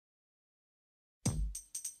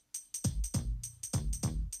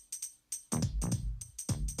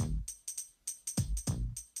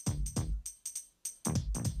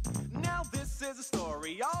This is a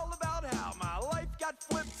story all about how my life got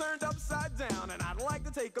flipped, turned upside down. And I'd like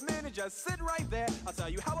to take a minute, just sit right there. I'll tell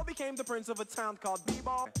you how I became the prince of a town called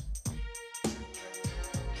B-Ball.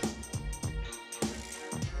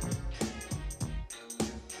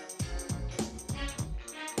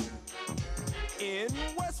 In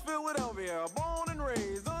West Philadelphia, born and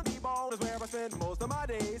raised, on B-Ball is where I spend most of my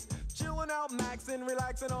days. Chilling out, maxing,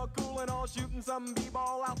 relaxing, all cool and all, shooting some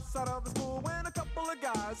B-Ball outside of the school. When a couple of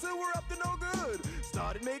guys who were up to no good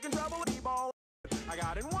started making trouble with B-Ball. I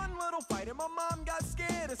got in one little fight and my mom got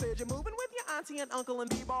scared and said, "You're moving with your auntie and uncle and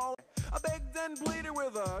B-Ball." I begged and pleaded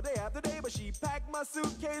with her day after day, but she packed my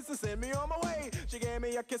suitcase and sent me on my way. She gave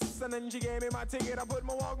me a kiss and then she gave me my ticket. I put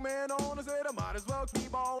my Walkman on and said I might as well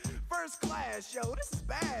B-Ball. First class, yo, this is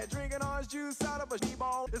bad. Drinking orange juice out of a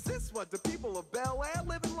B-Ball. Is this what the people of Bel Air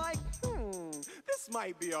living like? This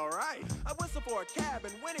might be alright. I whistled for a cab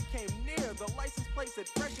and when it came near, the license plate said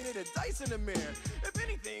fresh and it had dice in the mirror. If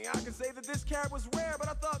anything, I could say that this cab was rare, but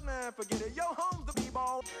I thought, man, forget it. Yo, home's the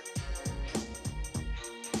B-Ball.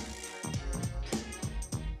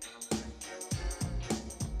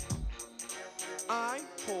 I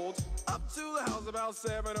pulled up to the house about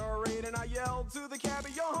 7 or 8 and I yelled to the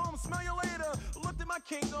cabbie, "Yo, home, smell you later." Looked at my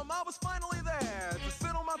kingdom, I was finally there to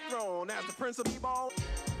sit on my throne as the prince of B-Ball.